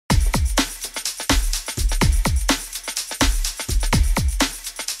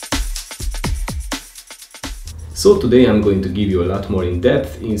So today I'm going to give you a lot more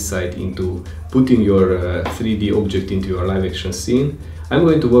in-depth insight into putting your 3D object into your live action scene. I'm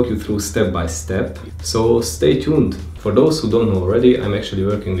going to walk you through step by step, so stay tuned. For those who don't know already, I'm actually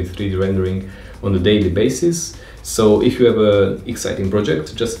working with 3D rendering on a daily basis. So if you have an exciting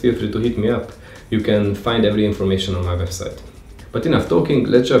project, just feel free to hit me up. You can find every information on my website. But enough talking,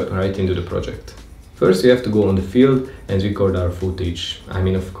 let's jump right into the project. First, we have to go on the field and record our footage.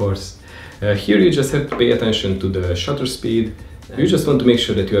 Of course. Here you just have to pay attention to the shutter speed. You just want to make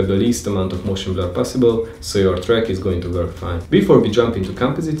sure that you have the least amount of motion blur possible, so your track is going to work fine. Before we jump into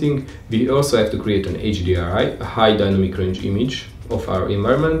compositing, we also have to create an HDRI, a high dynamic range image of our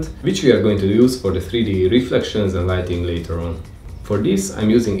environment, which we are going to use for the 3D reflections and lighting later on. For this, I'm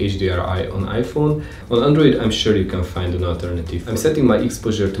using HDRI on iPhone. On Android, I'm sure you can find an alternative. I'm setting my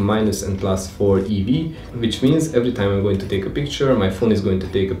exposure to -and +4 EV, which means every time I'm going to take a picture, my phone is going to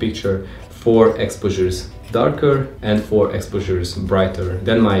take a picture 4 exposures darker and 4 exposures brighter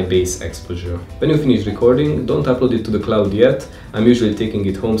than my base exposure. When you finish recording, don't upload it to the cloud yet. I'm usually taking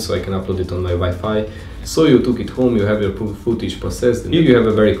it home so I can upload it on my Wi-Fi. So you took it home, you have your footage processed. Here you have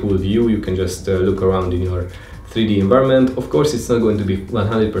a very cool view. You can just look around in your 3D environment. Of course, it's not going to be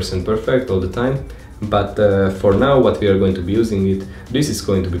 100% perfect all the time, but for now, what we are going to be using it, this is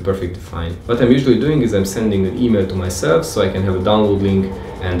going to be perfectly fine. What I'm usually doing is I'm sending an email to myself so I can have a download link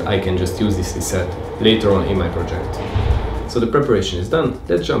and I can just use this set later on in my project. So the preparation is done.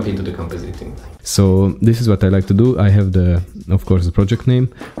 Let's jump into the compositing. So this is what I like to do. I have of course, the project name.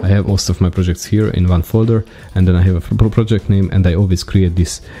 I have most of my projects here in one folder, and then I have a project name, and I always create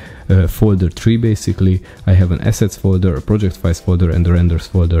this folder tree. Basically, I have an assets folder, a project files folder, and a renders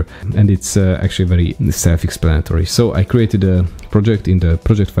folder, and it's actually very self-explanatory. So I created a project in the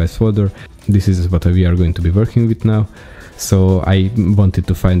project files folder. This is what we are going to be working with now. So I wanted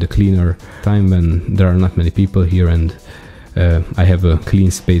to find a cleaner time when there are not many people here, and I have a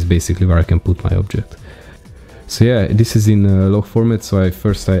clean space basically where I can put my object. So yeah, this is in log format, so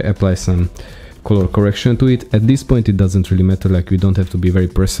first I apply some color correction to it. At this point it doesn't really matter, like we don't have to be very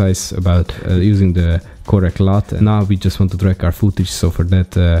precise about using the correct LUT. Now we just want to track our footage, so for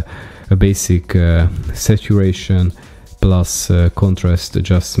that a basic saturation plus contrast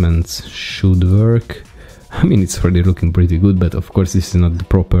adjustments should work. It's already looking pretty good, but of course this is not the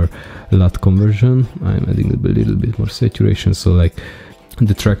proper LUT conversion. I'm adding a little bit more saturation, so like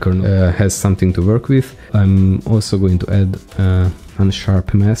the tracker has something to work with. I'm also going to add a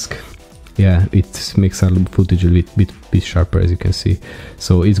sharp mask. Yeah, it makes our footage a bit sharper, as you can see.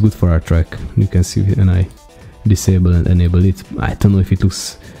 So it's good for our track. You can see when I disable and enable it. I don't know if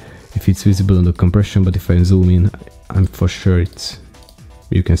it's visible on the compression, but if I zoom in, I'm for sure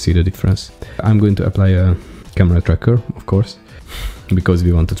you can see the difference. I'm going to apply a camera tracker, of course, because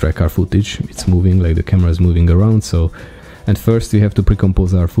we want to track our footage. It's moving, like the camera is moving around. So, and first we have to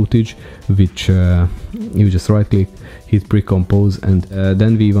pre-compose our footage, which you just right click, hit pre-compose, and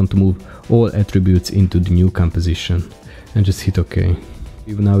then we want to move all attributes into the new composition and just hit OK.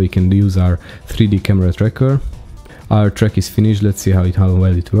 Now we can use our 3D camera tracker. Our track is finished. Let's see how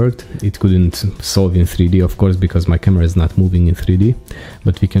well it worked. It couldn't solve in 3D, of course, because my camera is not moving in 3D,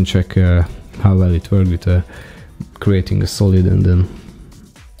 but we can check how well it worked with creating a solid and then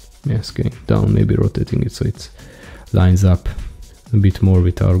scaling down, maybe rotating it so it lines up a bit more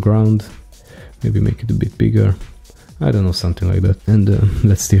with our ground, maybe make it a bit bigger, I don't know, something like that. And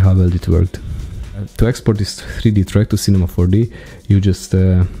let's see how well it worked. To export this 3D track to Cinema 4D, you just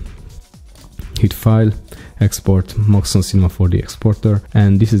hit File, Export, Moxon Cinema 4D Exporter,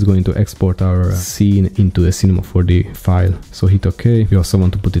 and this is going to export our scene into a Cinema 4D file. So hit OK. We also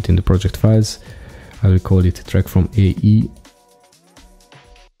want to put it in the project files. I will call it track from AE.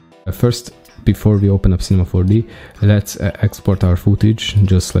 First, before we open up Cinema 4D, let's export our footage,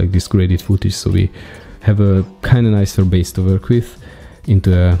 just like this graded footage, so we have a kind of nicer base to work with,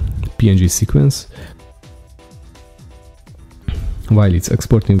 into a PNG sequence. While it's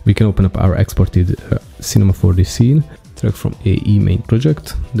exporting, we can open up our exported Cinema 4D scene, track from AE main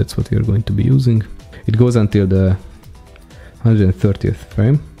project. That's what we are going to be using. It goes until the 130th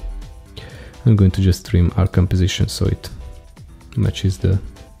frame. I'm going to just trim our composition so it matches the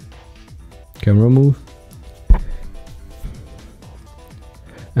camera move.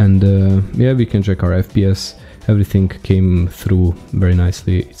 And yeah, we can check our FPS. Everything came through very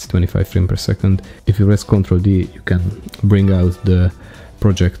nicely. It's 25 frames per second. If you press Ctrl D, you can bring out the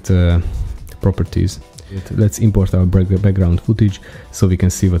project properties. Let's import our background footage so we can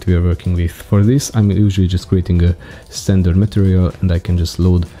see what we are working with. For this, I'm usually just creating a standard material, and I can just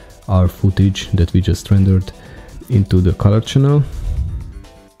load our footage that we just rendered into the color channel.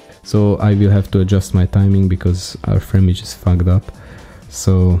 So I will have to adjust my timing because our frame image is fucked up.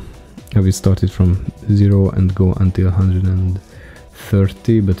 So I will start it from 0 and go until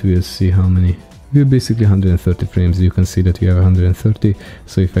 130, but we'll see how many. We're basically 130 frames. You can see that we have 130.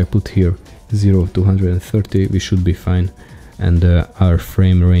 So if I put here 0 to 130, we should be fine. And our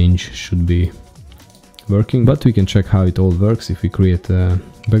frame range should be working. But we can check how it all works if we create a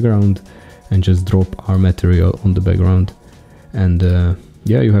background and just drop our material on the background. And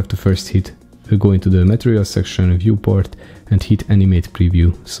yeah, you have to first go into the material section, viewport, and hit animate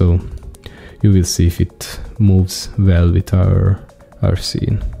preview. So you will see if it moves well with our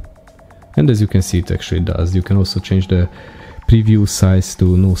scene. And as you can see, it actually does. You can also change the preview size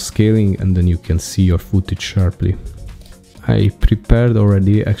to no scaling, and then you can see your footage sharply. I prepared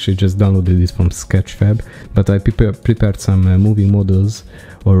already, actually just downloaded this from Sketchfab, but I prepared some moving models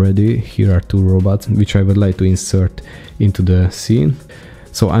already. Here are 2 robots, which I would like to insert into the scene.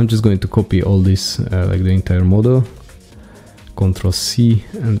 So I'm just going to copy all this, like the entire model, Ctrl C,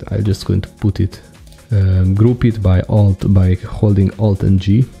 and I'm just going to put it, group it by holding Alt and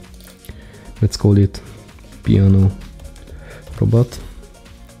G. Let's call it piano robot.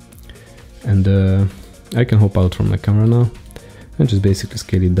 And I can hop out from my camera now and just basically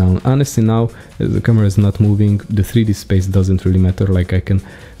scale it down. Honestly, now as the camera is not moving, the 3D space doesn't really matter. Like I can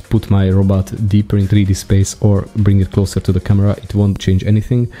put my robot deeper in 3D space or bring it closer to the camera, it won't change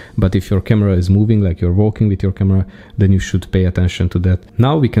anything. But if your camera is moving, like you're walking with your camera, then you should pay attention to that.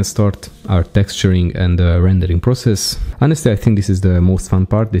 Now we can start our texturing and rendering process. Honestly, I think this is the most fun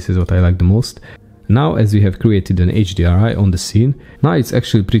part. This is what I like the most. Now, as we have created an HDRI on the scene, now it's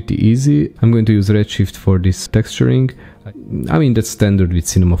actually pretty easy. I'm going to use Redshift for this texturing. I mean, that's standard with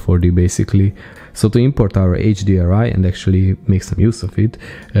Cinema 4D basically. So to import our HDRI and actually make some use of it,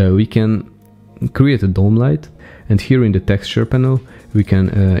 we can create a dome light, and here in the texture panel we can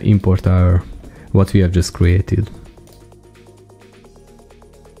import what we have just created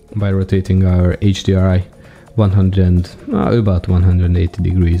by rotating our HDRI about 180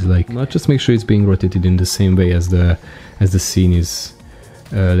 degrees. Like, just make sure it's being rotated in the same way as the scene is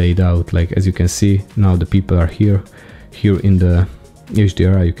laid out. Like, as you can see, now the people are here in the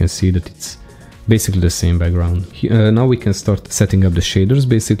HDRI. You can see that it's basically the same background. Now we can start setting up the shaders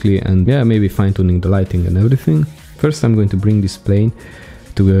basically, and yeah, maybe fine-tuning the lighting and everything. First I'm going to bring this plane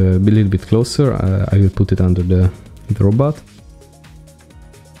to be a little bit closer. I will put it under the robot.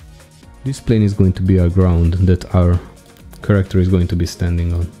 This plane is going to be our ground that our character is going to be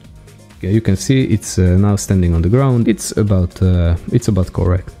standing on. Yeah, you can see it's now standing on the ground. It's about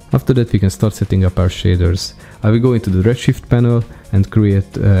correct. After that we can start setting up our shaders. I will go into the Redshift panel and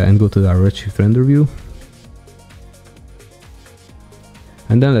create and go to our Redshift render view.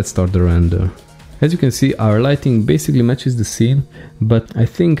 And then let's start the render. As you can see, our lighting basically matches the scene, but I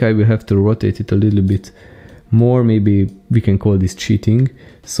think I will have to rotate it a little bit more. Maybe we can call this cheating,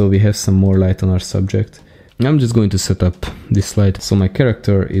 so we have some more light on our subject. I'm just going to set up this light so my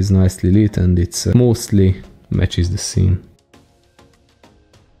character is nicely lit and it's mostly matches the scene.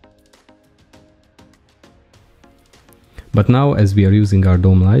 But now, as we are using our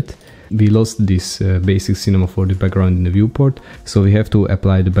dome light, we lost this basic Cinema 4D background in the viewport, so we have to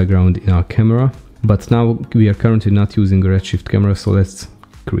apply the background in our camera. But now we are currently not using a Redshift camera, so let's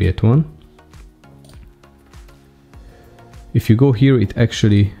create one. If you go here, it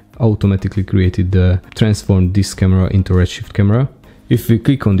actually automatically transformed this camera into Redshift camera. If we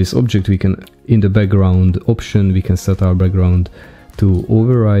click on this object, we can, in the background option, we can set our background to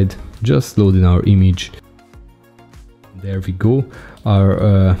override, just load in our image. There we go.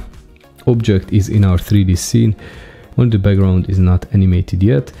 Our object is in our 3D scene. Only the background is not animated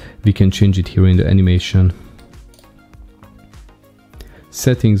yet. We can change it here in the animation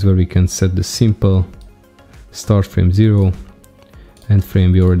settings, where we can set the simple start frame 0, end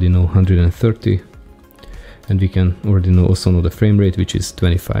frame we already know 130, and we can already also know the frame rate, which is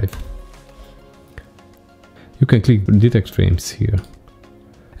 25. You can click detect frames here.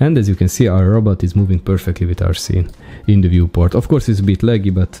 And as you can see, our robot is moving perfectly with our scene in the viewport. Of course, it's a bit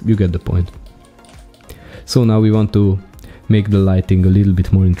laggy, but you get the point. So now we want to make the lighting a little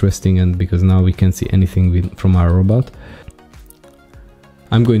bit more interesting, and because now we can't see anything from our robot,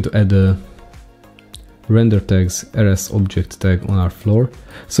 I'm going to add a render tags rs object tag on our floor,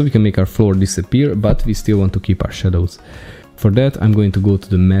 so we can make our floor disappear, but we still want to keep our shadows. For that, I'm going to go to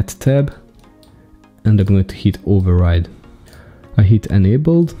the matte tab, and I'm going to hit override. I hit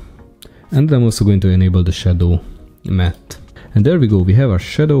enabled, and I'm also going to enable the shadow matte. And there we go, we have our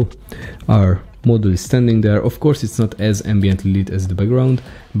shadow, our model is standing there. Of course, it's not as ambiently lit as the background,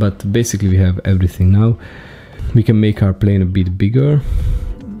 but basically we have everything now. We can make our plane a bit bigger.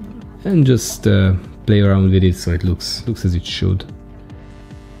 and just play around with it so it looks as it should.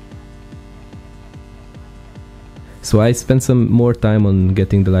 So I spent some more time on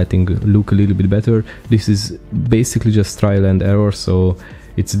getting the lighting look a little bit better. This is basically just trial and error, so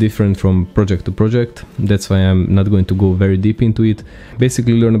it's different from project to project. That's why I'm not going to go very deep into it.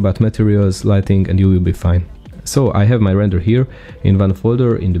 Basically learn about materials, lighting, and you will be fine. So I have my render here in one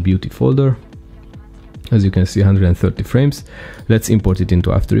folder, in the beauty folder. As you can see, 130 frames. Let's import it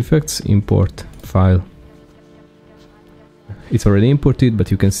into After Effects. Import file. It's already imported, but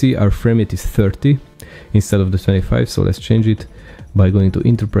you can see our frame rate is 30 instead of the 25, so let's change it by going to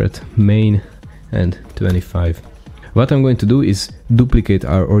Interpret, Main, and 25. What I'm going to do is duplicate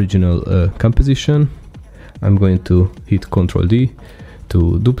our original composition. I'm going to hit Ctrl D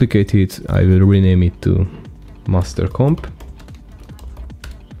to duplicate it. I will rename it to Master Comp.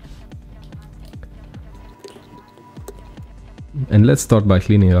 And let's start by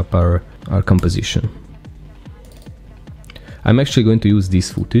cleaning up our composition. I'm actually going to use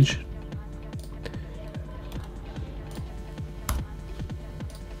this footage.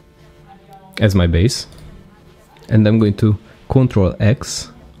 As my base. And I'm going to Ctrl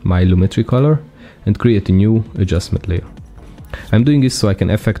X my Lumetri color and create a new adjustment layer. I'm doing this so I can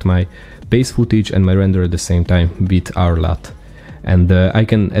affect my base footage and my render at the same time with our LUT. And I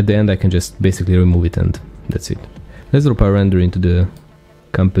can, at the end, I can just basically remove it and that's it. Let's drop our render into the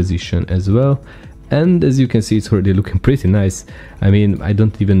composition as well. And as you can see, it's already looking pretty nice. I mean, I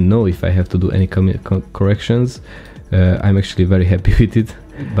don't even know if I have to do any corrections. I'm actually very happy with it.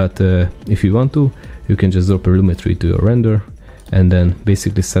 But if you want to, you can just drop a Lumetri to your render and then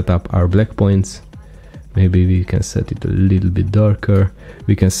basically set up our black points. Maybe we can set it a little bit darker.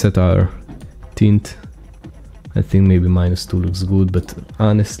 We can set our tint. I think maybe -2 looks good, but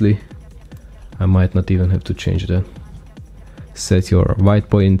honestly, I might not even have to change that. Set your white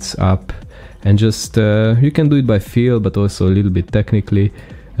points up and just you can do it by feel, but also a little bit technically.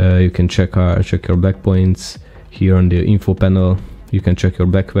 You can check your black points here on the info panel. You can check your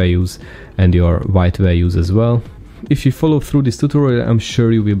black values and your white values as well. If you follow through this tutorial, I'm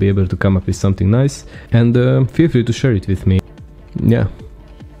sure you will be able to come up with something nice, and feel free to share it with me. Yeah,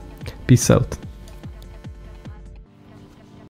 peace out.